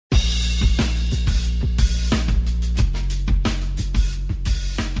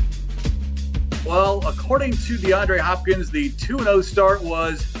according to DeAndre Hopkins, the 2-0 start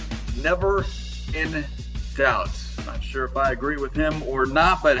was never in doubt. Not sure if I agree with him or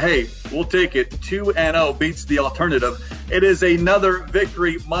not, but hey, we'll take it. 2-0 beats the alternative. It is another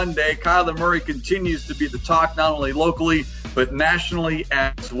Victory Monday. Kyler Murray continues to be the talk, not only locally, but nationally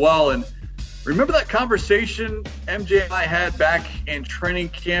as well. And remember that conversation MJ and I had back in training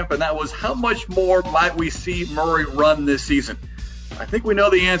camp, and that was how much more might we see Murray run this season? I think we know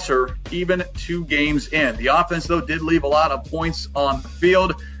the answer, even 2 games in. The offense, though, did leave a lot of points on the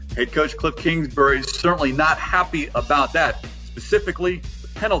field. Head coach Cliff Kingsbury is certainly not happy about that. Specifically, the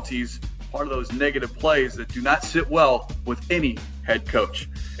penalties, part of those negative plays that do not sit well with any head coach.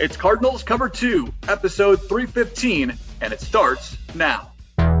 It's Cardinals Cover 2, episode 315, and it starts now.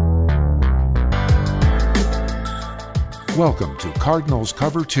 Welcome to Cardinals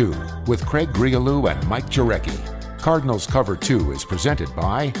Cover 2 with Craig Grialou and Mike Jurecki. Cardinals Cover 2 is presented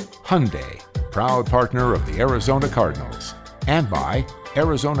by Hyundai, proud partner of the Arizona Cardinals, and by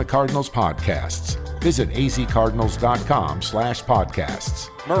Arizona Cardinals Podcasts. Visit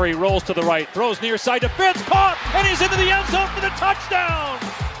azcardinals.com/podcasts. Murray rolls to the right, throws near side to Fitz, caught, and he's into the end zone for the touchdown.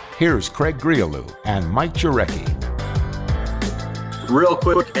 Here's Craig Grialou and Mike Jurecki. Real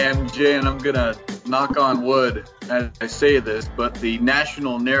quick, MJ, and I'm going to knock on wood as I say this, but the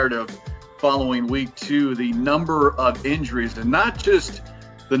national narrative following week 2, the number of injuries, and not just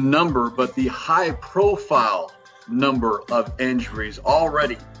the number, but the high-profile number of injuries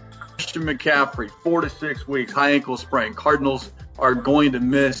already. Christian McCaffrey, 4 to 6 weeks, high ankle sprain. Cardinals are going to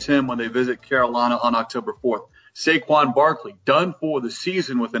miss him when they visit Carolina on October 4th. Saquon Barkley, done for the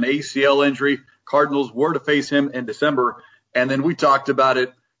season with an ACL injury. Cardinals were to face him in December. And then we talked about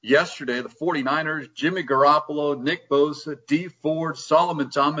it yesterday, the 49ers, Jimmy Garoppolo, Nick Bosa, Dee Ford,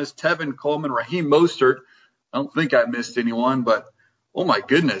 Solomon Thomas, Tevin Coleman, Raheem Mostert. I don't think I missed anyone, but oh my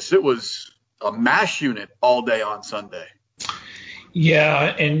goodness, it was a mash unit all day on Sunday. Yeah,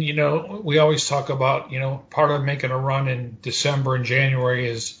 and, we always talk about, part of making a run in December and January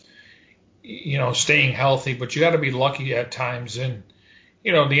is, staying healthy, but you got to be lucky at times. And, the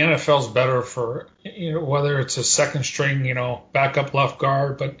NFL's better for, whether it's a second string, backup left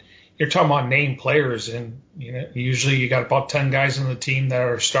guard, but you're talking about named players. And, usually you got about 10 guys on the team that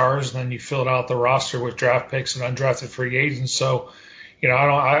are stars, and then you fill out the roster with draft picks and undrafted free agents. So, I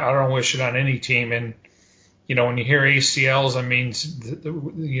don't wish it on any team. And, when you hear ACLs, I mean,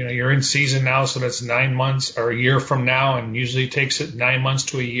 you're in season now, so that's 9 months or a year from now, and usually it takes it 9 months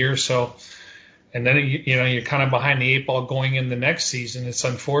to a year. So, and then, you're kind of behind the 8 ball going in the next season. It's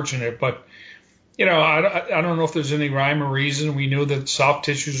unfortunate, but, I don't know if there's any rhyme or reason. We knew that soft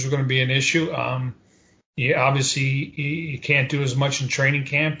tissues are going to be an issue. Obviously, you can't do as much in training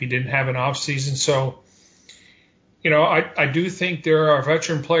camp. You didn't have an off season, so. I do think there are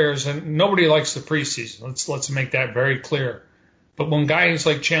veteran players, and nobody likes the preseason. Let's make that very clear. But when guys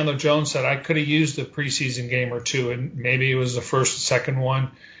like Chandler Jones said, I could have used a preseason game or 2, and maybe it was the first or second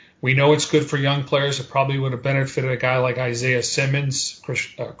one. We know it's good for young players. It probably would have benefited a guy like Isaiah Simmons, Chris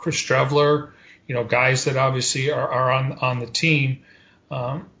Streveler, guys that obviously are on the team.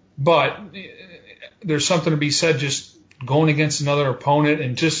 But there's something to be said just going against another opponent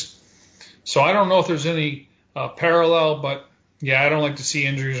and just – so I don't know if there's any – parallel, but yeah, I don't like to see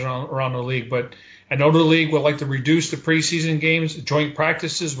injuries around the league, but I know the league would like to reduce the preseason games. Joint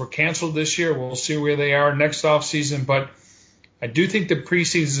practices were canceled this year. We'll see where they are next offseason, but I do think the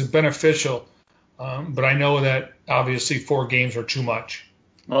preseason is beneficial, but I know that obviously 4 games are too much.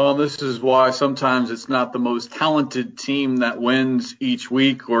 Well, this is why sometimes it's not the most talented team that wins each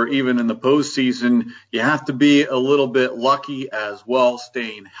week or even in the postseason. You have to be a little bit lucky as well,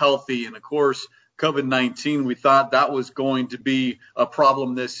 staying healthy, and of course, COVID-19, we thought that was going to be a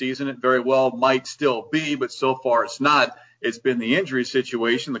problem this season. It very well might still be, but so far it's not. It's been the injury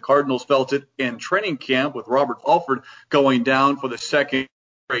situation. The Cardinals felt it in training camp with Robert Alford going down for the second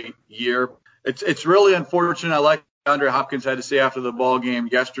straight year. It's really unfortunate. I like what Andre Hopkins had to say after the ball game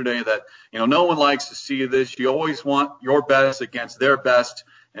yesterday that, no one likes to see this. You always want your best against their best.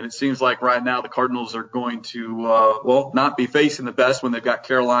 And it seems like right now the Cardinals are going to, not be facing the best when they've got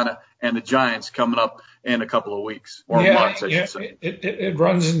Carolina and the Giants coming up in a couple of weeks or months, I should say. It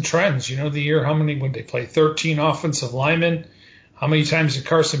runs in trends. The year, how many would they play? 13 offensive linemen. How many times did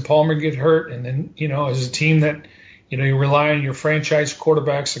Carson Palmer get hurt? And then, as a team that, you rely on your franchise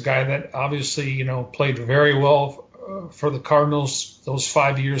quarterbacks, a guy that obviously, played very well for the Cardinals those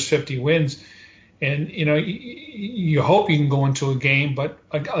 5 years, 50 wins. And, you hope you can go into a game, but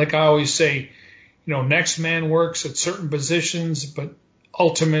like I always say, next man works at certain positions, but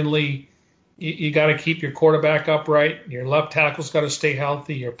ultimately, you got to keep your quarterback upright. Your left tackle's got to stay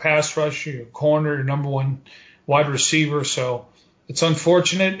healthy. Your pass rusher, your corner, your number one wide receiver. So it's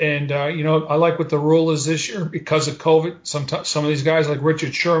unfortunate. And, I like what the rule is this year because of COVID. Some of these guys like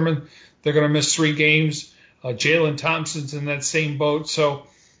Richard Sherman, they're going to miss 3 games. Jalen Thompson's in that same boat. So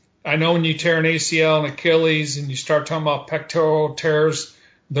I know when you tear an ACL and Achilles and you start talking about pectoral tears,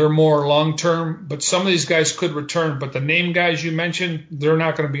 they're more long-term, but some of these guys could return. But the name guys you mentioned, they're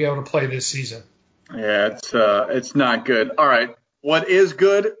not going to be able to play this season. Yeah, it's not good. All right, what is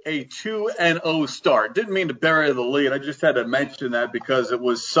good? A 2-0 start. Didn't mean to bury the lead. I just had to mention that because it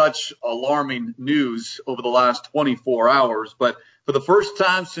was such alarming news over the last 24 hours. But for the first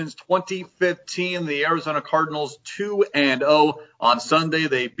time since 2015, the Arizona Cardinals 2-0. On Sunday,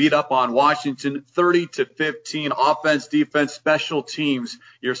 they beat up on Washington 30-15. Offense, defense, special teams.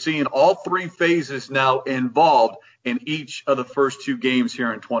 You're seeing all 3 phases now involved in each of the first 2 games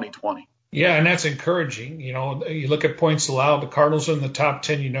here in 2020. Yeah, and that's encouraging. You look at points allowed. The Cardinals are in the top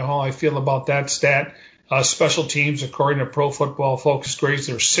 10. You know how I feel about that stat. Special teams, according to Pro Football Focus grades,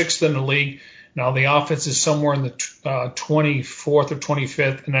 they're 6th in the league. Now, the offense is somewhere in the 24th or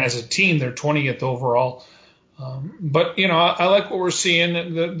 25th, and as a team, they're 20th overall. But I like what we're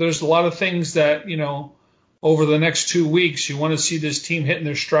seeing. There's a lot of things that, over the next 2 weeks, you want to see this team hitting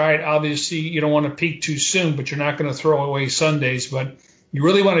their stride. Obviously, you don't want to peak too soon, but you're not going to throw away Sundays. But you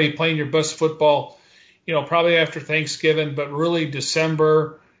really want to be playing your best football, probably after Thanksgiving, but really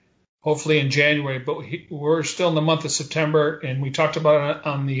December, hopefully in January. But we're still in the month of September, and we talked about it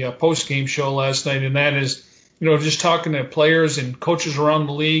on the post-game show last night, and that is, just talking to players and coaches around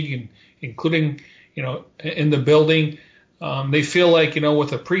the league, and including, in the building. They feel like,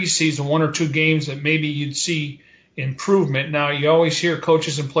 with a preseason, 1 or 2 games that maybe you'd see improvement. Now, you always hear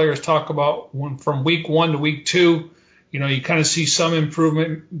coaches and players talk about from week 1 to week 2, you kind of see some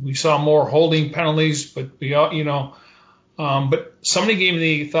improvement. We saw more holding penalties, but but somebody gave me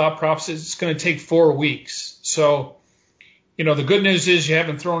the thought process it's going to take 4 weeks. So, the good news is you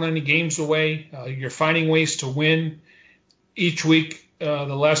haven't thrown any games away. You're finding ways to win each week. The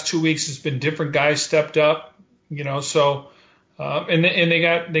last 2 weeks has been different guys stepped up, so and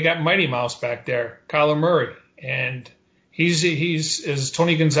they got Mighty Mouse back there, Kyler Murray, and he's as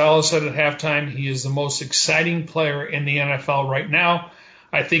Tony Gonzalez said at halftime, he is the most exciting player in the NFL right now.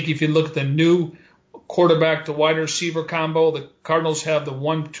 I think if you look at the new quarterback to wide receiver combo, the Cardinals have the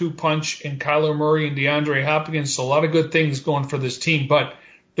 1-2 punch in Kyler Murray and DeAndre Hopkins. So a lot of good things going for this team, but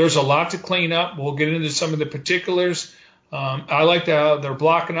there's a lot to clean up. We'll get into some of the particulars. I like that they're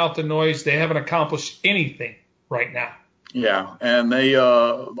blocking out the noise. They haven't accomplished anything right now. Yeah, and they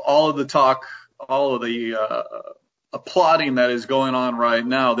all of the talk, all of the applauding that is going on right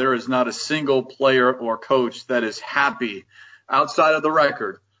now, there is not a single player or coach that is happy outside of the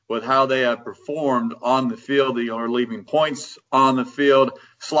record with how they have performed on the field. They are leaving points on the field,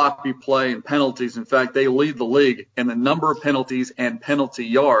 sloppy play, and penalties. In fact, they lead the league in the number of penalties and penalty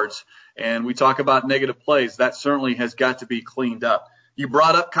yards. And we talk about negative plays. That certainly has got to be cleaned up. You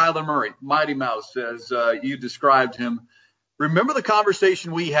brought up Kyler Murray, Mighty Mouse, as you described him. Remember the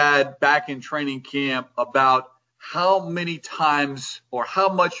conversation we had back in training camp about how many times or how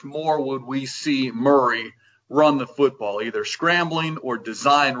much more would we see Murray run the football, either scrambling or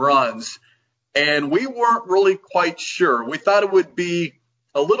design runs, and we weren't really quite sure. We thought it would be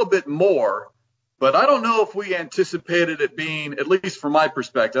a little bit more, but I don't know if we anticipated it being, at least from my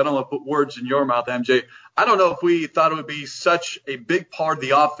perspective, I don't want to put words in your mouth, MJ, I don't know if we thought it would be such a big part of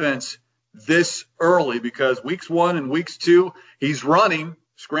the offense this early, because weeks 1 and weeks 2, he's running,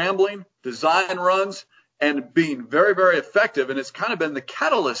 scrambling, design runs, and being very, very effective, and it's kind of been the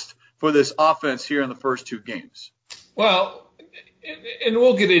catalyst for this offense here in the first 2 games. Well, and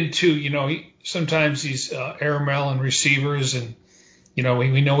we'll get into, sometimes he's airmail and receivers, and,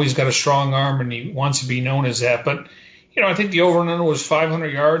 we know he's got a strong arm and he wants to be known as that. But, I think the over and under was 500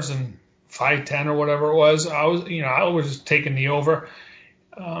 yards and 510 or whatever it was. I was taking the over.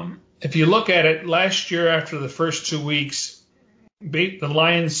 If you look at it, last year after the first 2 weeks, the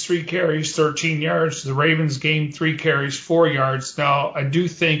Lions 3 carries, 13 yards. The Ravens game 3 carries, 4 yards. Now, I do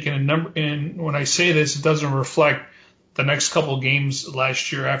think when I say this, it doesn't reflect the next couple of games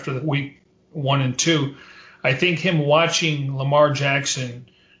last year after the week 1 and 2. I think him watching Lamar Jackson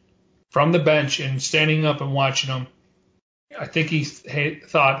from the bench and standing up and watching him, I think he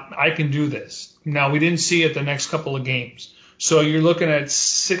thought, I can do this. Now, we didn't see it the next couple of games. So you're looking at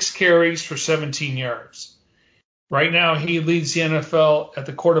 6 carries for 17 yards. Right now, he leads the NFL at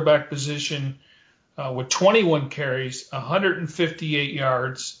the quarterback position with 21 carries, 158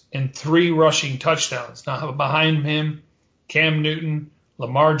 yards, and 3 rushing touchdowns. Now, behind him, Cam Newton,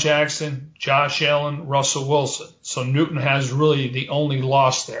 Lamar Jackson, Josh Allen, Russell Wilson. So Newton has really the only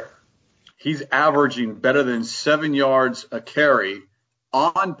loss there. He's averaging better than 7 yards a carry,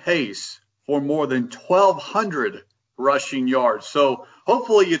 on pace for more than 1,200 rushing yards. So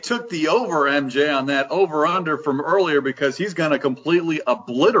hopefully you took the over, MJ, on that over-under from earlier, because he's going to completely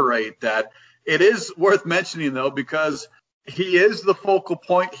obliterate that. It is worth mentioning, though, because he is the focal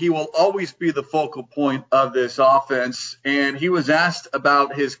point. He will always be the focal point of this offense. And he was asked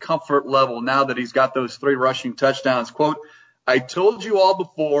about his comfort level now that he's got those 3 rushing touchdowns. Quote, "I told you all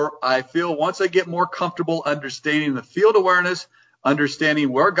before, I feel once I get more comfortable understanding the field awareness,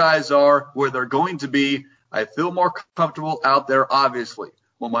 understanding where guys are, where they're going to be, I feel more comfortable out there, obviously.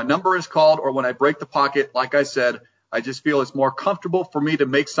 When my number is called or when I break the pocket, like I said, I just feel it's more comfortable for me to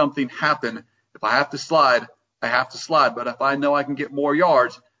make something happen. If I have to slide, I have to slide. But if I know I can get more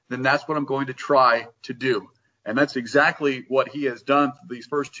yards, then that's what I'm going to try to do." And that's exactly what he has done for these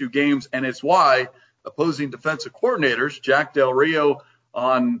first 2 games. And it's why opposing defensive coordinators, Jack Del Rio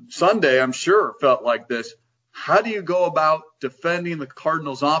on Sunday, I'm sure, felt like this. How do you go about defending the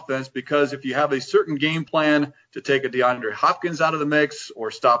Cardinals offense? Because if you have a certain game plan to take a DeAndre Hopkins out of the mix or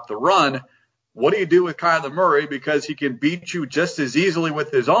stop the run, what do you do with Kyler Murray? Because he can beat you just as easily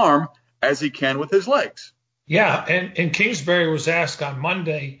with his arm as he can with his legs. Yeah, and Kingsbury was asked on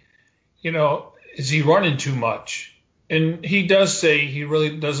Monday, is he running too much? And he does say he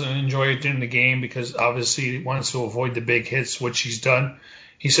really doesn't enjoy it during the game because obviously he wants to avoid the big hits, which he's done.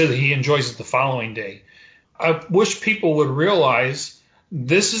 He said that he enjoys it the following day. I wish people would realize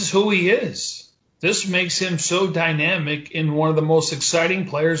this is who he is. This makes him so dynamic and one of the most exciting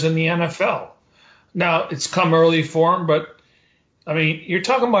players in the NFL. Now, it's come early for him, but, I mean, you're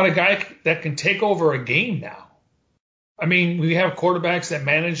talking about a guy that can take over a game now. I mean, we have quarterbacks that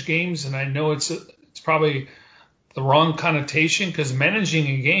manage games, and I know it's probably the wrong connotation because managing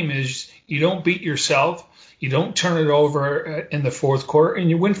a game is you don't beat yourself. You don't turn it over in the fourth quarter, and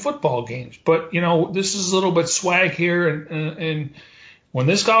you win football games. But, this is a little bit swag here. And when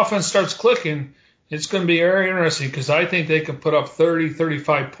this offense starts clicking, it's going to be very interesting because I think they can put up 30,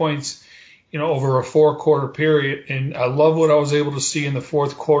 35 points, over a 4-quarter period. And I love what I was able to see in the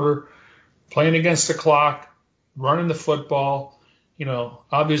fourth quarter, playing against the clock, running the football.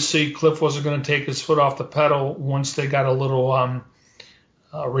 Obviously Cliff wasn't going to take his foot off the pedal once they got a little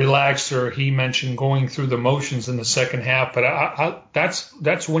relaxed, or he mentioned going through the motions in the second half. But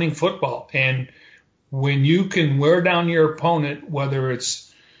that's winning football. And when you can wear down your opponent, whether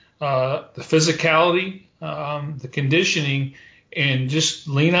it's the physicality, the conditioning, and just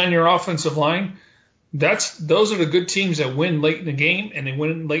lean on your offensive line, those are the good teams that win late in the game and they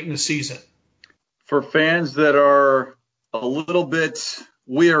win late in the season. For fans that are a little bit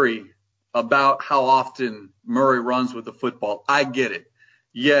weary about how often Murray runs with the football, I get it.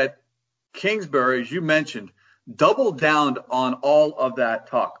 Yet Kingsbury, as you mentioned, doubled down on all of that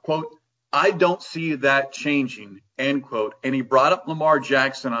talk. Quote, "I don't see that changing," end quote. And he brought up Lamar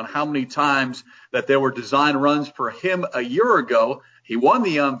Jackson on how many times that there were design runs for him a year ago. He won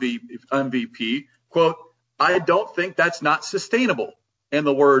the MVP. Quote, "I don't think that's not sustainable," in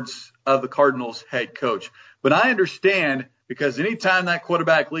the words of the Cardinals head coach. But I understand, because anytime that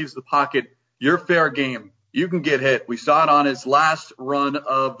quarterback leaves the pocket, you're fair game. You can get hit. We saw it on his last run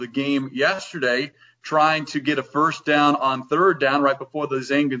of the game yesterday, trying to get a first down on third down right before the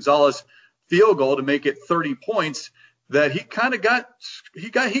Zane Gonzalez field goal to make it 30 points, that he kind of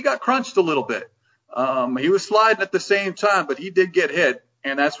got crunched a little bit. He was sliding at the same time, but he did get hit.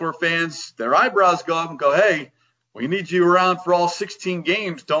 And that's where fans, their eyebrows go up and go, "Hey, we need you around for all 16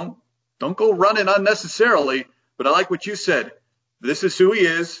 games. Don't go running unnecessarily." But I like what you said. This is who he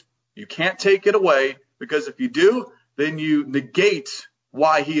is. You can't take it away, because if you do, then you negate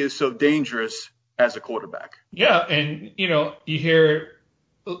why he is so dangerous as a quarterback. Yeah, and, you hear,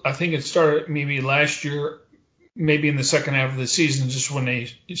 I think it started maybe last year, maybe in the second half of the season, just when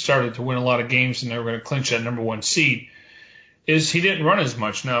they started to win a lot of games and they were going to clinch that number 1 seed, is he didn't run as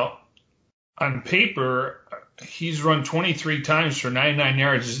much. Now, on paper, he's run 23 times for 99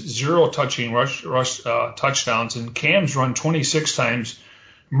 yards, 0 touchdowns, and Cam's run 26 times.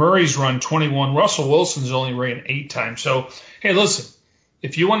 Murray's run 21. Russell Wilson's only ran 8 times. So, hey, listen,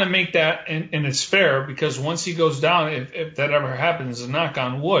 if you want to make that, and it's fair, because once he goes down, if that ever happens, and knock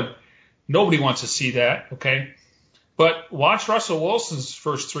on wood, nobody wants to see that, okay? But watch Russell Wilson's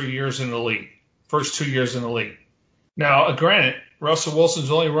first 3 years in the league, first 2 years in the league. Now, granted, Russell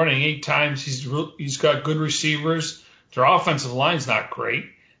Wilson's only running 8 times. He's got good receivers. Their offensive line's not great.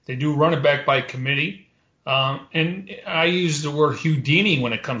 They do run it back by committee. And I use the word Houdini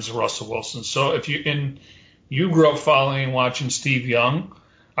when it comes to Russell Wilson. So if you You grew up following and watching Steve Young.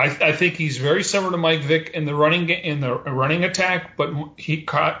 I think he's very similar to Mike Vick in the running attack, but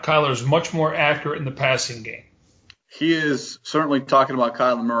Kyler is much more accurate in the passing game. He is certainly, talking about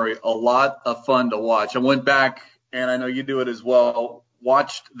Kyler Murray, a lot of fun to watch. I went back, and I know you do it as well,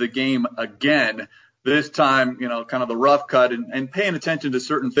 watched the game again, this time, kind of the rough cut and paying attention to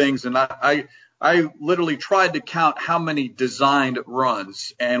certain things. And I literally tried to count how many designed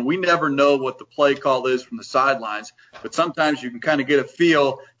runs, and we never know what the play call is from the sidelines, but sometimes you can kind of get a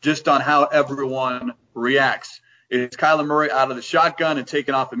feel just on how everyone reacts. Is Kyler Murray out of the shotgun and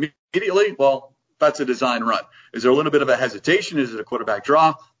taking off immediately? Well, that's a design run. Is there a little bit of a hesitation? Is it a quarterback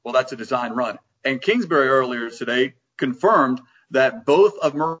draw? Well, that's a design run. And Kingsbury earlier today confirmed that both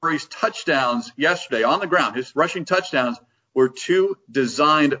of Murray's touchdowns yesterday on the ground, his rushing touchdowns, were 2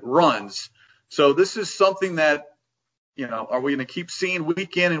 designed runs. So this is something that, are we going to keep seeing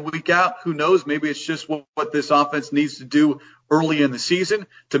week in and week out? Who knows? Maybe it's just what this offense needs to do early in the season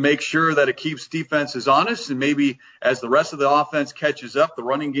to make sure that it keeps defenses honest. And maybe as the rest of the offense catches up, the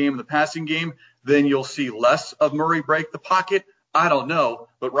running game and the passing game, then you'll see less of Murray break the pocket. I don't know.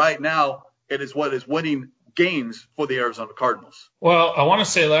 But right now, it is what is winning games for the Arizona Cardinals. Well, I want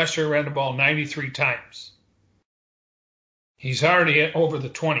to say last year he ran the ball 93 times. He's already over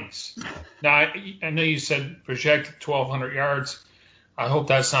the 20s. Now, I know you said projected 1,200 yards. I hope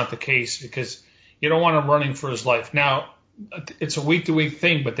that's not the case because you don't want him running for his life. Now, it's a week-to-week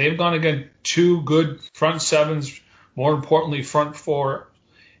thing, but they've gone against 2 good front sevens, more importantly, front 4,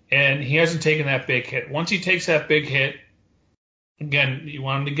 and he hasn't taken that big hit. Once he takes that big hit, again, you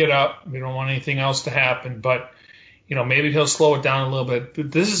want him to get up. You don't want anything else to happen, but maybe he'll slow it down a little bit.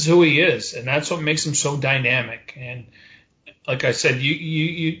 But this is who he is, and that's what makes him so dynamic. And like I said,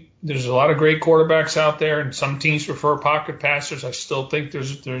 there's a lot of great quarterbacks out there, and some teams prefer pocket passers. I still think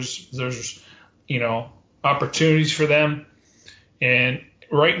there's opportunities for them. And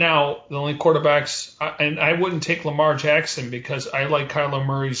right now, the only quarterbacks, and I wouldn't take Lamar Jackson because I like Kyler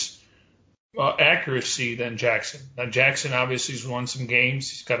Murray's accuracy than Jackson. Now, Jackson obviously has won some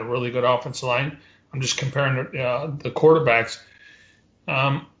games. He's got a really good offensive line. I'm just comparing the quarterbacks.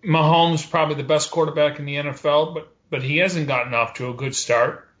 Mahomes probably the best quarterback in the NFL, but he hasn't gotten off to a good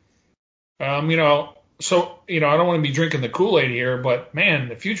start. I don't want to be drinking the Kool-Aid here, but man,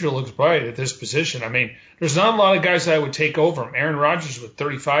 the future looks bright at this position. I mean, there's not a lot of guys that I would take over him. Aaron Rodgers with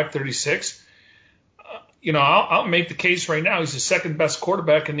 35, 36. I'll make the case right now. He's the second best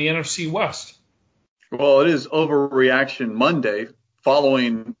quarterback in the NFC West. Well, it is overreaction Monday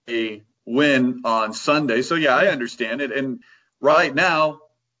following a win on Sunday. So yeah, I understand it. And right now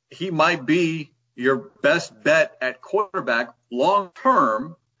he might be your best bet at quarterback long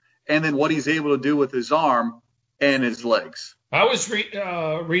term, and then what he's able to do with his arm and his legs. I was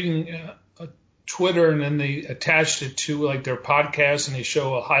reading Twitter, and then they attached it to their podcast, and they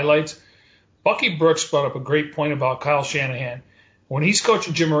show highlights. Bucky Brooks brought up a great point about Kyle Shanahan. When he's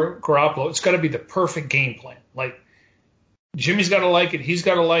coaching Jimmy Garoppolo, it's got to be the perfect game plan. Like, Jimmy's got to like it. He's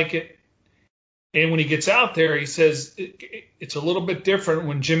got to like it. And when he gets out there, he says it's a little bit different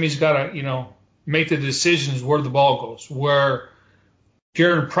when Jimmy's got to, make the decisions where the ball goes, where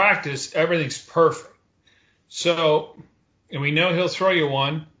during practice, everything's perfect. So, and we know he'll throw you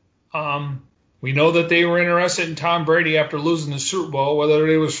one. We know that they were interested in Tom Brady after losing the Super Bowl, whether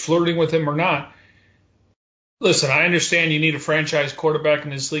they was flirting with him or not. Listen, I understand you need a franchise quarterback in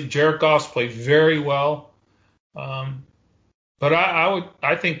this league. Jared Goff's played very well. But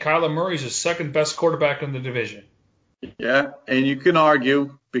I think Kyler Murray's the second best quarterback in the division. Yeah, and you can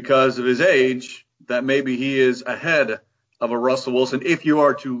argue because of his age that maybe he is ahead of a Russell Wilson. If you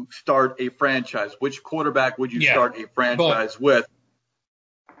are to start a franchise, which quarterback would you start a franchise with?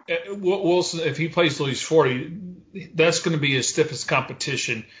 Wilson, if he plays till he's 40, that's going to be his stiffest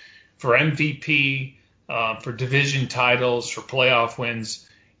competition for MVP, for division titles, for playoff wins.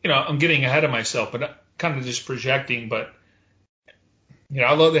 I'm getting ahead of myself, but kind of just projecting. But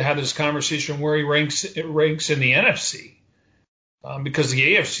I'd love to have this conversation where he ranks in the NFC, because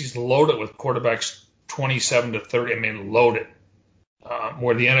the AFC is loaded with quarterbacks 27 to 30. I mean, loaded.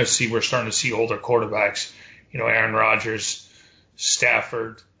 Where the NFC, we're starting to see older quarterbacks. Aaron Rodgers,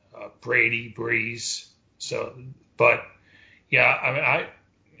 Stafford, Brady, Breeze. So, but yeah,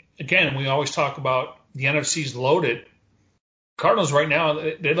 again, we always talk about the NFC's loaded. Cardinals right now,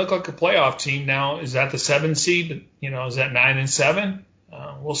 they look like a playoff team now. Is that the 7 seed? Is that 9 and 7?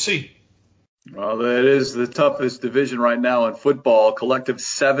 We'll see. Well, that is the toughest division right now in football. Collective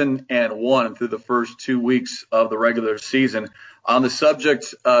 7-1 through the first 2 weeks of the regular season. On the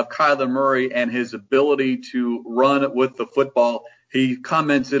subject of Kyler Murray and his ability to run with the football, he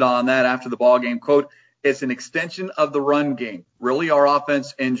commented on that after the ball game. Quote, It's an extension of the run game, really our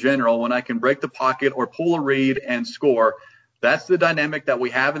offense in general. When I can break the pocket or pull a read and score, that's the dynamic that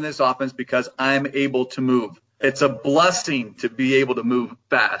we have in this offense because I'm able to move. It's a blessing to be able to move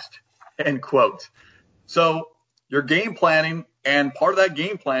fast, end quote. So your game planning, and part of that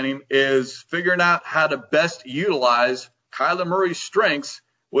game planning is figuring out how to best utilize Kyler Murray's strengths,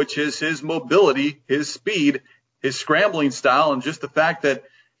 which is his mobility, his speed, his scrambling style, and just the fact that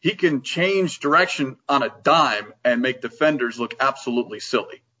he can change direction on a dime and make defenders look absolutely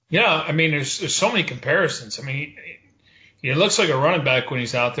silly. Yeah, I mean, there's so many comparisons. I mean, he looks like a running back when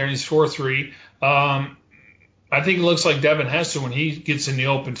he's out there. He's 4'3". I think he looks like Devin Hester when he gets in the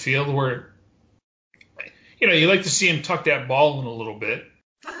open field where, you like to see him tuck that ball in a little bit.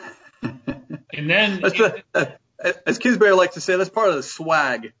 And then, as Kingsbury likes to say, that's part of the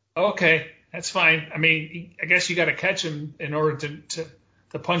swag. Okay, that's fine. I mean, I guess you got to catch him in order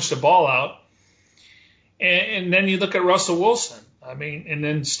to punch the ball out. And then you look at Russell Wilson. I mean, and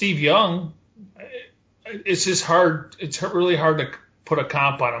then Steve Young. It's just hard. It's really hard to put a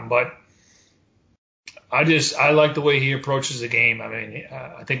comp on him, but I like the way he approaches the game. I mean,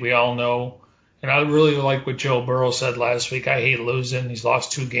 I think we all know, and I really like what Joe Burrow said last week. I hate losing. He's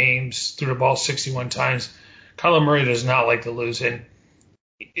lost 2 games, threw the ball 61 times. Kyler Murray does not like to lose, and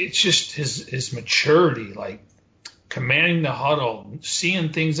it's just his maturity, like commanding the huddle,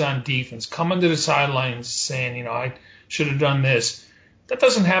 seeing things on defense, coming to the sidelines saying, I should have done this. That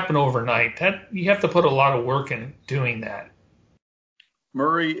doesn't happen overnight. That you have to put a lot of work in doing that.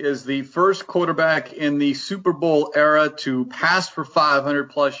 Murray is the first quarterback in the Super Bowl era to pass for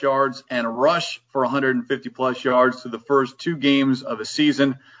 500-plus yards and rush for 150-plus yards through the first 2 games of a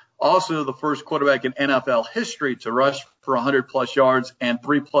season. Also the first quarterback in NFL history to rush for 100-plus yards and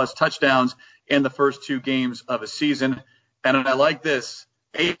 3-plus touchdowns in the first 2 games of a season. And I like this,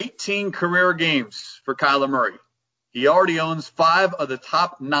 18 career games for Kyler Murray. He already owns 5 of the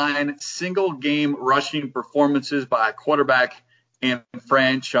top 9 single-game rushing performances by a quarterback in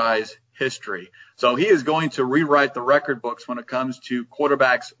franchise history. So he is going to rewrite the record books when it comes to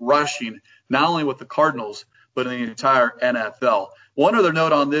quarterbacks rushing, not only with the Cardinals, but in the entire NFL. One other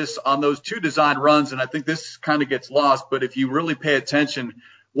note on this, on those 2 design runs, and I think this kind of gets lost, but if you really pay attention,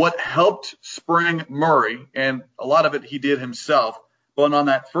 what helped spring Murray, and a lot of it he did himself, but on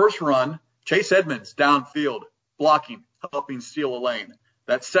that first run, Chase Edmonds downfield, blocking, helping steal a lane.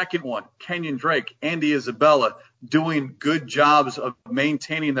 That second one, Kenyon Drake, Andy Isabella, doing good jobs of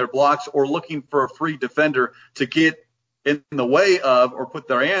maintaining their blocks or looking for a free defender to get in the way of or put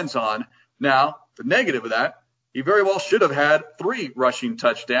their hands on. Now, the negative of that, he very well should have had 3 rushing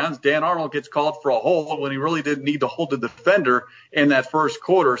touchdowns. Dan Arnold gets called for a hold when he really didn't need to hold the defender in that first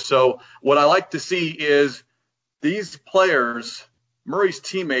quarter. So what I like to see is these players, Murray's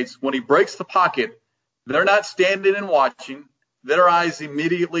teammates, when he breaks the pocket, they're not standing and watching. Their eyes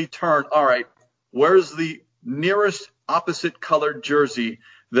immediately turn, all right, where's the nearest opposite colored jersey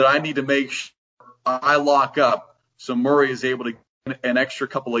that I need to make sure I lock up so Murray is able to get an extra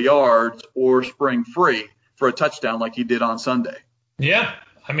couple of yards or spring free for a touchdown like he did on Sunday. Yeah,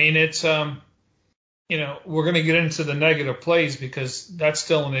 I mean, it's, we're going to get into the negative plays because that's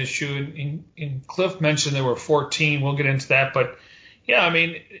still an issue. And Cliff mentioned there were 14. We'll get into that. But, yeah, I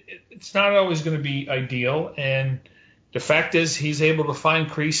mean, it's not always going to be ideal. And the fact is he's able to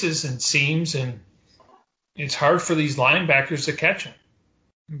find creases and seams, and it's hard for these linebackers to catch him.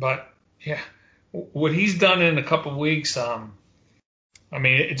 But, yeah, what he's done in a couple of weeks, I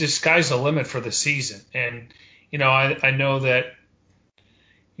mean, it just sky's the limit for the season. And, I know that,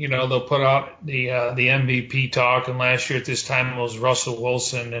 they'll put out the MVP talk, and last year at this time it was Russell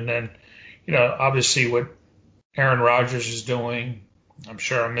Wilson. And then, obviously what Aaron Rodgers is doing. I'm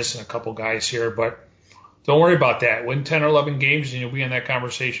sure I'm missing a couple guys here, but don't worry about that. Win 10 or 11 games and you'll be in that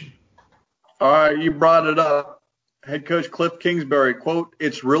conversation. All right, you brought it up. Head coach Cliff Kingsbury, quote,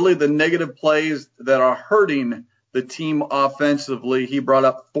 "It's really the negative plays that are hurting the team offensively." He brought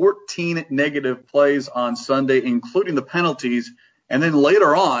up 14 negative plays on Sunday, including the penalties. And then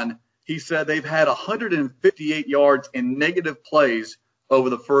later on, he said they've had 158 yards in negative plays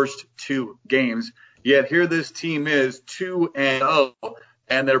over the first 2 games. Yet here this team is 2-0,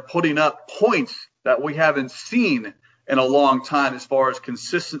 and they're putting up points that we haven't seen in a long time as far as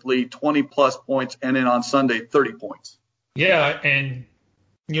consistently 20-plus points, and then on Sunday, 30 points. Yeah, and,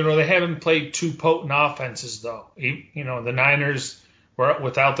 they haven't played 2 potent offenses, though. The Niners were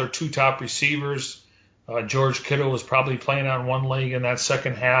without their 2 top receivers. George Kittle was probably playing on one leg in that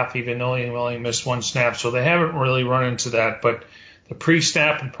second half, even though he only missed 1 snap. So they haven't really run into that. But the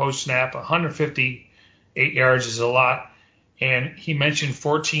pre-snap and post-snap, 158 yards is a lot. And he mentioned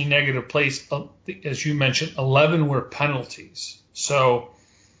 14 negative plays. As you mentioned, 11 were penalties. So,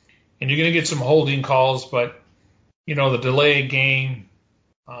 and you're going to get some holding calls, but, the delay of game,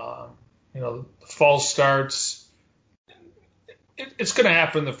 the false starts, it's going to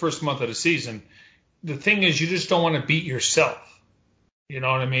happen the first month of the season. The thing is, you just don't want to beat yourself. You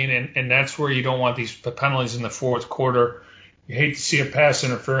know what I mean? And that's where you don't want these penalties in the fourth quarter. You hate to see a pass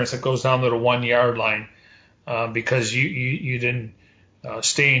interference that goes down to the 1 yard line because you didn't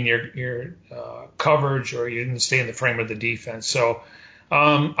stay in your coverage, or you didn't stay in the frame of the defense. So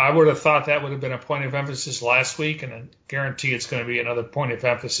I would have thought that would have been a point of emphasis last week, and I guarantee it's going to be another point of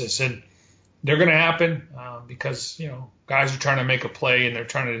emphasis. And they're going to happen because, guys are trying to make a play and they're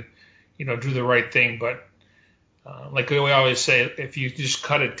trying to, do the right thing. But like we always say, if you just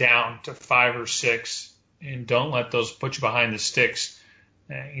cut it down to 5 or 6 and don't let those put you behind the sticks,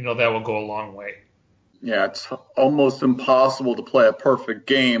 that will go a long way. Yeah, it's almost impossible to play a perfect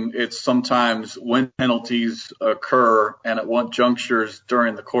game. It's sometimes when penalties occur and at what junctures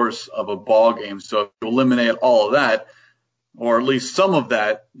during the course of a ball game. So if you eliminate all of that, or at least some of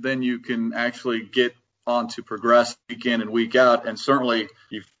that, then you can actually get on to progress week in and week out. And certainly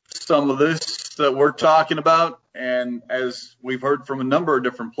some of this that we're talking about, and as we've heard from a number of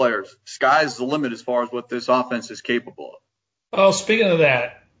different players, sky's the limit as far as what this offense is capable of. Well, speaking of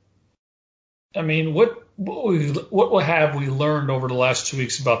that, I mean, what have we learned over the last 2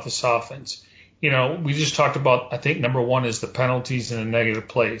 weeks about this offense? We just talked about, I think number one is the penalties and the negative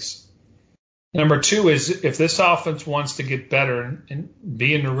plays. Number two is, if this offense wants to get better and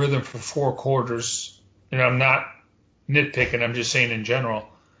be in the rhythm for 4 quarters, I'm not nitpicking, I'm just saying in general,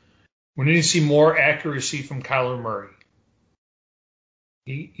 we need to see more accuracy from Kyler Murray.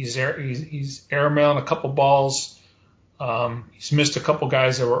 He's airmailed a couple balls. He's missed a couple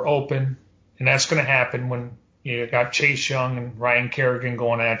guys that were open. And that's going to happen when you got Chase Young and Ryan Kerrigan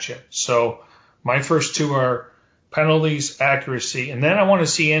going at you. So my first 2 are penalties, accuracy. And then I want to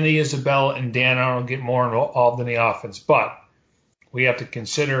see Andy Isabella and Dan Arnold get more involved in the offense. But we have to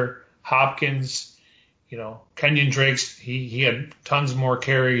consider Hopkins, Kenyon Drake's, he had tons more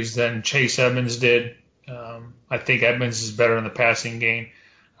carries than Chase Edmonds did. I think Edmonds is better in the passing game.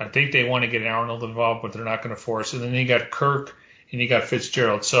 I think they want to get Arnold involved, but they're not going to force it. And then you got Kirk and you got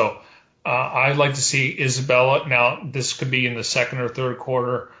Fitzgerald. So I'd like to see Isabella. Now, this could be in the second or third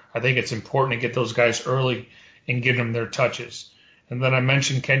quarter. I think it's important to get those guys early and give them their touches. And then I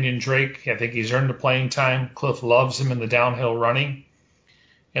mentioned Kenyon Drake. I think he's earned the playing time. Cliff loves him in the downhill running.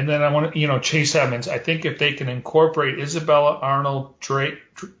 And then I want to, Chase Edmonds. I think if they can incorporate Isabella, Arnold,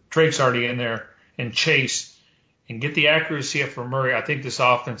 Drake's already in there, and Chase, and get the accuracy up for Murray, I think this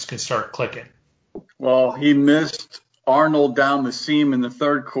offense can start clicking. Well, he missed Arnold down the seam in the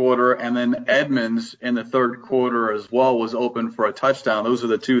third quarter, and then Edmonds in the third quarter as well was open for a touchdown. Those are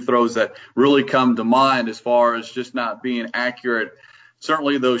the 2 throws that really come to mind as far as just not being accurate.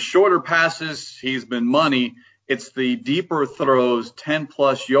 Certainly those shorter passes, he's been money. It's the deeper throws,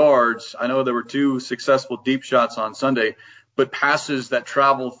 10-plus yards. I know there were 2 successful deep shots on Sunday, but passes that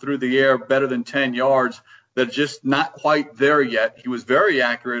travel through the air better than 10 yards, that are just not quite there yet. He was very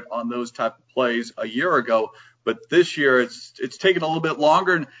accurate on those type of plays a year ago. But this year, it's taken a little bit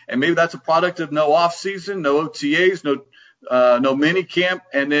longer, and maybe that's a product of no off season, no OTAs, no mini camp,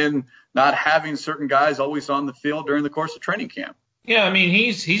 and then not having certain guys always on the field during the course of training camp. Yeah, I mean,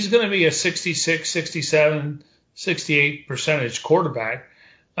 he's going to be a 66, 67, 68% quarterback.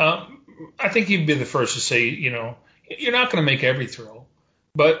 I think he'd be the first to say, you're not going to make every throw,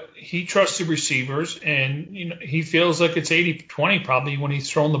 but he trusts the receivers, and he feels like it's 80-20 probably when he's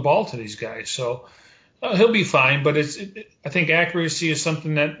throwing the ball to these guys. So he'll be fine, but I think accuracy is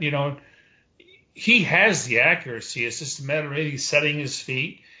something that, he has the accuracy. It's just a matter of maybe setting his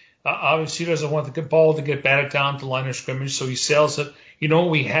feet. Obviously, he doesn't want the ball to get batted down to line of scrimmage, so he sails it.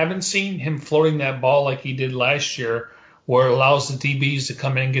 We haven't seen him floating that ball like he did last year, where it allows the DBs to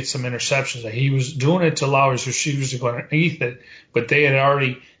come in and get some interceptions. He was doing it to allow his receivers to go underneath it, but they had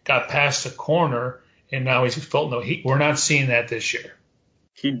already got past the corner, and now he's floating. We're not seeing that this year.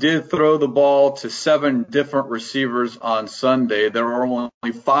 He did throw the ball to 7 different receivers on Sunday. There were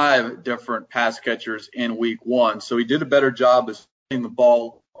only 5 different pass catchers in week 1. So he did a better job of spreading the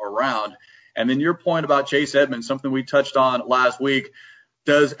ball around. And then your point about Chase Edmonds, something we touched on last week.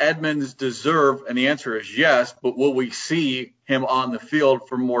 Does Edmonds deserve? And the answer is yes, but will we see him on the field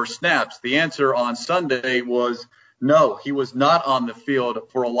for more snaps? The answer on Sunday was no. He was not on the field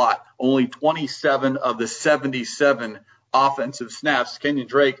for a lot. Only 27 of the 77 offensive snaps. Kenyon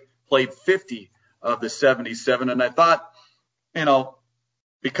Drake played 50 of the 77. And I thought,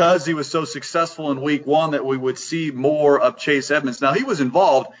 because he was so successful in week one that we would see more of Chase Edmonds. Now, he was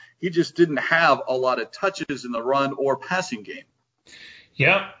involved. He just didn't have a lot of touches in the run or passing game.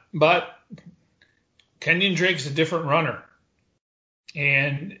 Yeah, but Kenyon Drake's a different runner.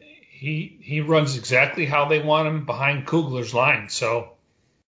 And he runs exactly how they want him behind Kugler's line. So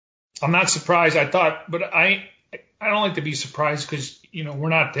I'm not surprised. I don't like to be surprised because, we're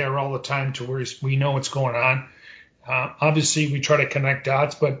not there all the time to where we know what's going on. Obviously, we try to connect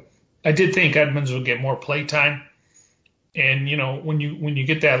dots, but I did think Edmonds would get more play time. And when you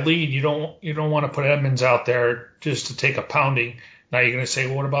get that lead, you don't want to put Edmonds out there just to take a pounding. Now you're going to say,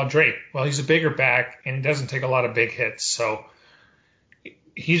 well, what about Drake? Well, he's a bigger back and he doesn't take a lot of big hits, so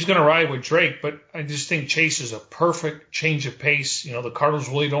he's going to ride with Drake. But I just think Chase is a perfect change of pace. The Cardinals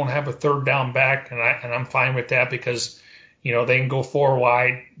really don't have a third down back, and I'm fine with that because they can go 4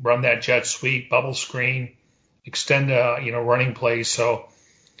 wide, run that jet sweep, bubble screen, extend running plays. So.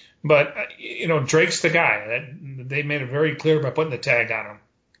 But, Drake's the guy. They made it very clear by putting the tag on him.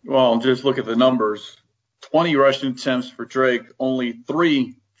 Well, just look at the numbers. 20 rushing attempts for Drake, only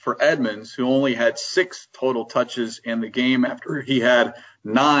 3 for Edmonds, who only had 6 total touches in the game after he had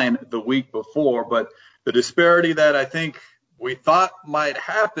 9 the week before. But the disparity that I think we thought might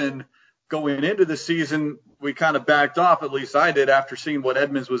happen going into the season, we kind of backed off, at least I did, after seeing what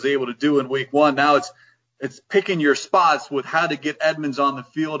Edmonds was able to do in week one. Now it's picking your spots with how to get Edmonds on the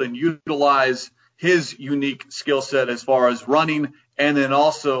field and utilize his unique skill set as far as running. And then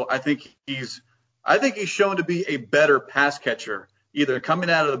also, I think he's shown to be a better pass catcher, either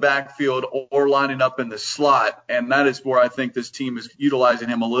coming out of the backfield or lining up in the slot. And that is where I think this team is utilizing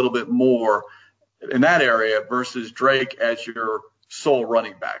him a little bit more in that area versus Drake as your sole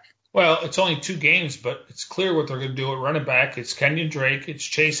running back. Well, it's only 2 games, but it's clear what they're going to do at running back. It's Kenyon Drake, it's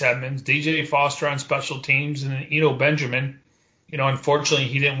Chase Edmonds, DJ Foster on special teams, and then Eno Benjamin. Unfortunately,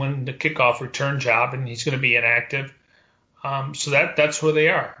 he didn't win the kickoff return job, and he's going to be inactive. So that's where they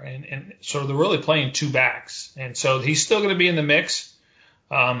are. And so they're really playing 2 backs. And so he's still going to be in the mix.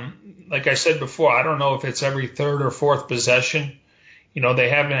 Like I said before, I don't know if it's every 3rd or 4th possession. They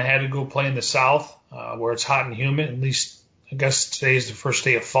haven't had to go play in the South where it's hot and humid, at least. I guess today is the first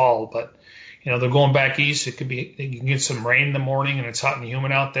day of fall, but they're going back east. They can get some rain in the morning, and it's hot and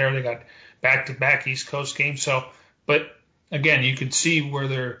humid out there. They got back-to-back East Coast games. So, but again, you can see where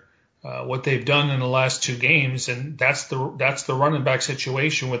they're what they've done in the last 2 games, and that's the running back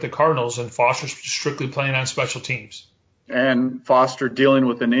situation with the Cardinals. And Foster's strictly playing on special teams. And Foster dealing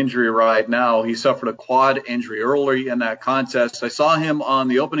with an injury right now. He suffered a quad injury early in that contest. I saw him on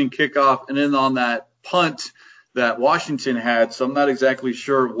the opening kickoff and then on that punt that Washington had, so I'm not exactly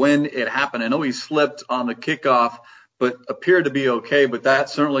sure when it happened. I know he slipped on the kickoff, but appeared to be okay, but that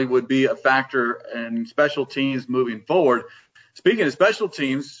certainly would be a factor in special teams moving forward. Speaking of special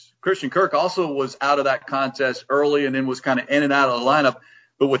teams, Christian Kirk also was out of that contest early and then was kind of in and out of the lineup.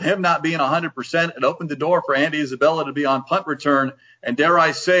 But with him not being 100%, it opened the door for Andy Isabella to be on punt return. And dare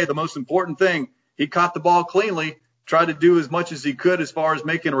I say, the most important thing, he caught the ball cleanly, tried to do as much as he could as far as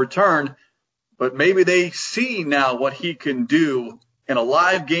making a return. But maybe they see now what he can do in a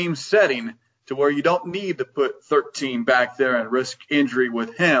live game setting to where you don't need to put 13 back there and risk injury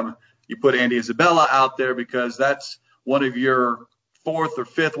with him. You put Andy Isabella out there because that's one of your 4th or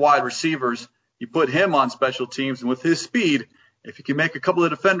 5th wide receivers. You put him on special teams, and with his speed, if you can make a couple of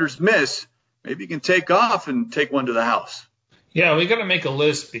defenders miss, maybe you can take off and take one to the house. Yeah, we got to make a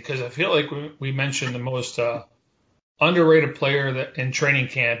list because I feel like we mentioned the most underrated player in training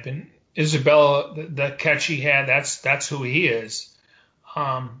camp, and Isabella, the catch he had, that's who he is.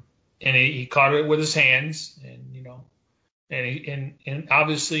 And he caught it with his hands, and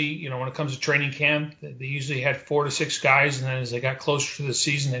obviously, when it comes to training camp, they usually had 4 to 6 guys, and then as they got closer to the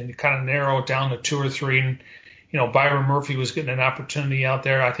season, they kind of narrow it down to 2 or 3. And Byron Murphy was getting an opportunity out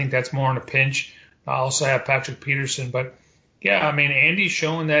there. I think that's more in a pinch. I also have Patrick Peterson, but yeah, I mean, Andy's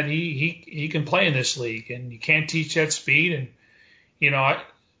showing that he can play in this league, and you can't teach that speed. And I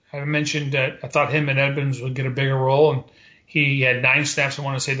mentioned that I thought him and Edmonds would get a bigger role, and he had 9 snaps, I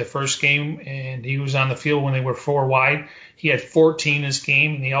want to say, the first game, and he was on the field when they were 4 wide. He had 14 this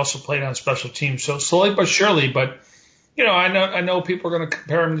game, and he also played on special teams. So slowly but surely, but, I know people are going to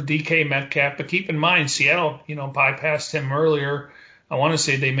compare him to DK Metcalf, but keep in mind, Seattle, bypassed him earlier. I want to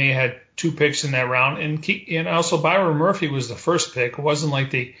say they may have had 2 picks in that round, and also Byron Murphy was the first pick. It wasn't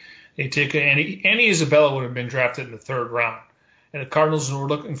like they took Andy Isabella would have been drafted in the 3rd round. And the Cardinals were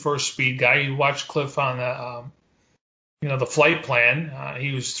looking for a speed guy. You watched Cliff on the flight plan.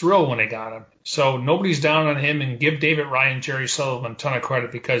 He was thrilled when they got him. So nobody's down on him, and give David Ryan, Jerry Sullivan a ton of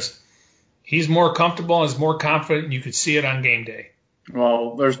credit because he's more comfortable and is more confident, and you could see it on game day.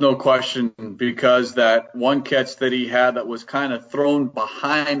 Well, there's no question, because that one catch that he had that was kind of thrown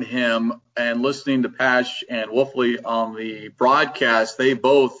behind him, and listening to Pash and Wolfley on the broadcast, they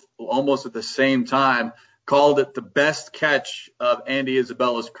both almost at the same time called it the best catch of Andy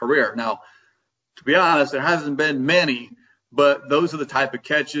Isabella's career. Now, to be honest, there hasn't been many, but those are the type of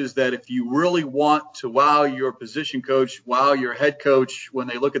catches that if you really want to wow your position coach, wow your head coach when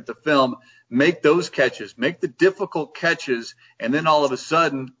they look at the film, make those catches, make the difficult catches, and then all of a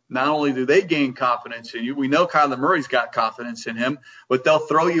sudden, not only do they gain confidence in you, we know Kyler Murray's got confidence in him, but they'll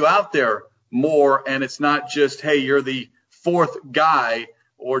throw you out there more, and it's not just, hey, you're the fourth guy,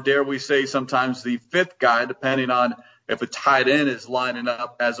 or dare we say sometimes the fifth guy, depending on if a tight end is lining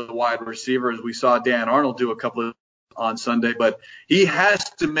up as a wide receiver, as we saw Dan Arnold do a couple of on Sunday. But he has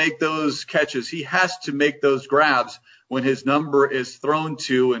to make those catches. He has to make those grabs when his number is thrown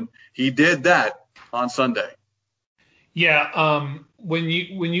to, and he did that on Sunday. Yeah, when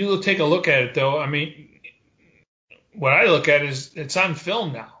you take a look at it, though, I mean, what I look at is it's on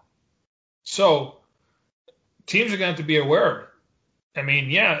film now. So teams are going to have to be aware of it. I mean,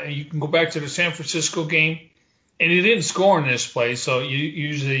 yeah, you can go back to the San Francisco game, and he didn't score in this play, so you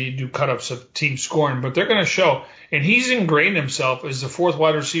usually do cut-ups of team scoring, but they're going to show. And he's ingrained himself as the fourth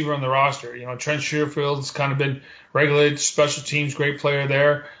wide receiver on the roster. You know, Trent Sherfield's kind of been regulated to special teams, great player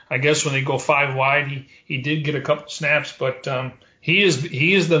there. I guess when they go five wide, he did get a couple snaps, but he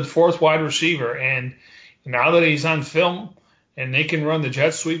is the fourth wide receiver. And now that he's on film and they can run the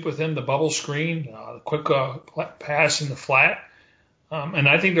jet sweep with him, the bubble screen, the quick pass in the flat, and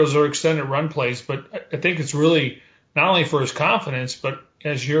I think those are extended run plays, but I think it's really not only for his confidence, but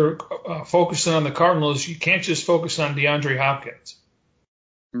as you're focusing on the Cardinals, you can't just focus on DeAndre Hopkins.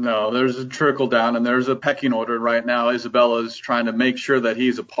 No, there's a trickle down, and there's a pecking order right now. Isabella's trying to make sure that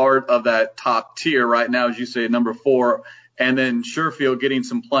he's a part of that top tier right now, as you say, number 4, and then Sherfield getting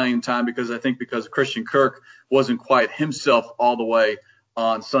some playing time because Christian Kirk wasn't quite himself all the way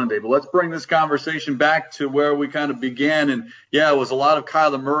on Sunday. But let's bring this conversation back to where we kind of began. And yeah, it was a lot of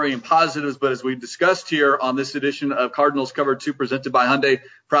Kyler Murray and positives, but as we discussed here on this edition of Cardinals Cover 2 presented by Hyundai,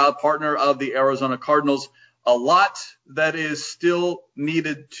 proud partner of the Arizona Cardinals, a lot that is still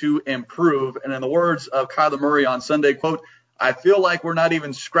needed to improve. And in the words of Kyler Murray on Sunday, quote, "I feel like we're not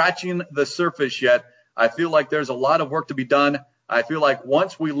even scratching the surface yet. I feel like there's a lot of work to be done. I feel like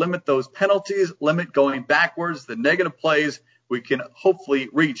once we limit those penalties, limit going backwards, the negative plays, we can hopefully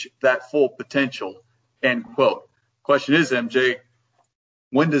reach that full potential," end quote. Question is, MJ,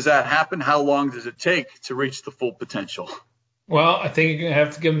 when does that happen? How long does it take to reach the full potential? Well, I think you're going to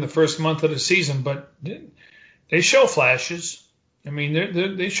have to give them the first month of the season, but they show flashes. I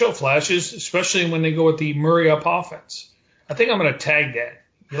mean, they show flashes, especially when they go with the Murray up offense. I think I'm going to tag that.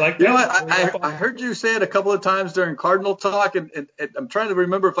 You like that? You know what? I heard you say it a couple of times during Cardinal talk, and I'm trying to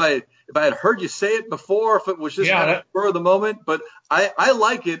remember if I had heard you say it before, if it was just for the moment. But I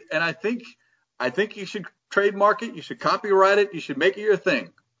like it, and I think you should trademark it, you should copyright it, you should make it your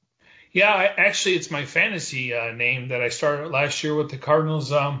thing. Yeah, actually, it's my fantasy name that I started last year with the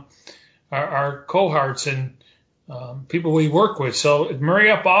Cardinals, our cohorts and people we work with. So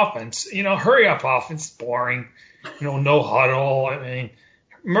Murray up offense, hurry up offense, boring, no huddle. I mean,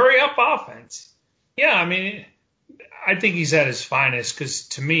 Murray up offense. Yeah, I mean, I think he's at his finest because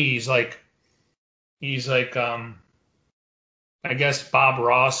to me, he's like, I guess Bob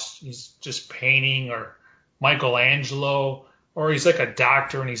Ross. He's just painting, or Michelangelo, or he's like a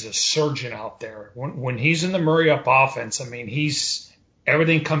doctor and he's a surgeon out there. When he's in the Murray up offense, I mean,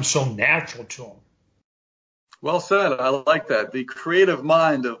 everything comes so natural to him. Well said. I like that. The creative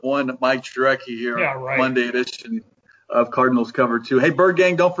mind of one Mike Jurecki here, Monday edition of Cardinals Cover 2. Hey, Bird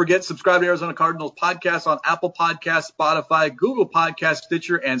Gang, don't forget, subscribe to Arizona Cardinals podcast on Apple Podcasts, Spotify, Google Podcasts,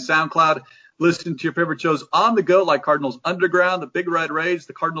 Stitcher, and SoundCloud. Listen to your favorite shows on the go, like Cardinals Underground, the Big Red Rage,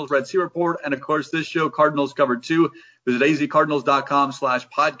 the Cardinals Red Sea Report, and, of course, this show, Cardinals Cover 2. Visit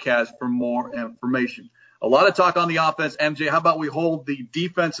azcardinals.com/podcast for more information. A lot of talk on the offense. MJ, how about we hold the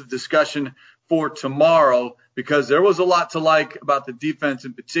defensive discussion for tomorrow, because there was a lot to like about the defense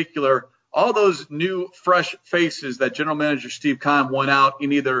in particular. All those new, fresh faces that General Manager Steve Keim went out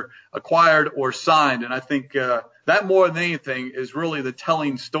and either acquired or signed. And I think that more than anything is really the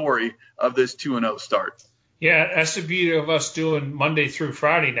telling story of this 2-0 start. Yeah, that's the beauty of us doing Monday through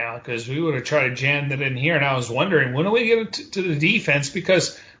Friday now, because we would have tried to jam that in here. And I was wondering, when do we get to the defense?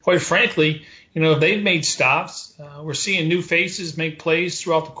 Because, quite frankly, they've made stops. We're seeing new faces make plays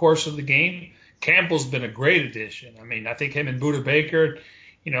throughout the course of the game. Campbell's been a great addition. I mean, I think him and Budda Baker,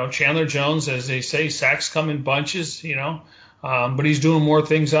 Chandler Jones, as they say, sacks come in bunches, but he's doing more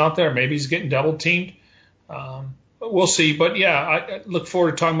things out there. Maybe he's getting double teamed. we'll see. But yeah, I look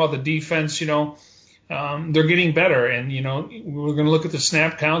forward to talking about the defense. They're getting better, and we're going to look at the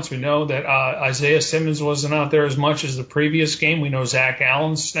snap counts. We know that Isaiah Simmons wasn't out there as much as the previous game. We know Zach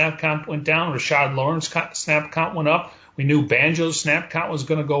Allen's snap count went down. Rashad Lawrence's snap count went up. We knew Banjo's snap count was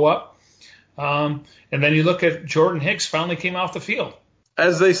going to go up. And then you look at Jordan Hicks finally came off the field.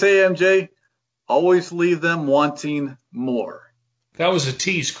 As they say, MJ, always leave them wanting more. That was a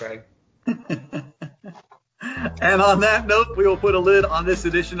tease, Craig. And on that note, we will put a lid on this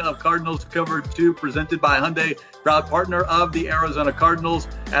edition of Cardinals Cover 2 presented by Hyundai, proud partner of the Arizona Cardinals.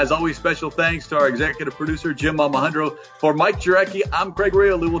 As always, special thanks to our executive producer, Jim Almohandro. For Mike Jurecki, I'm Craig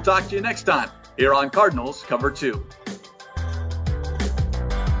Realu. We'll talk to you next time here on Cardinals Cover 2.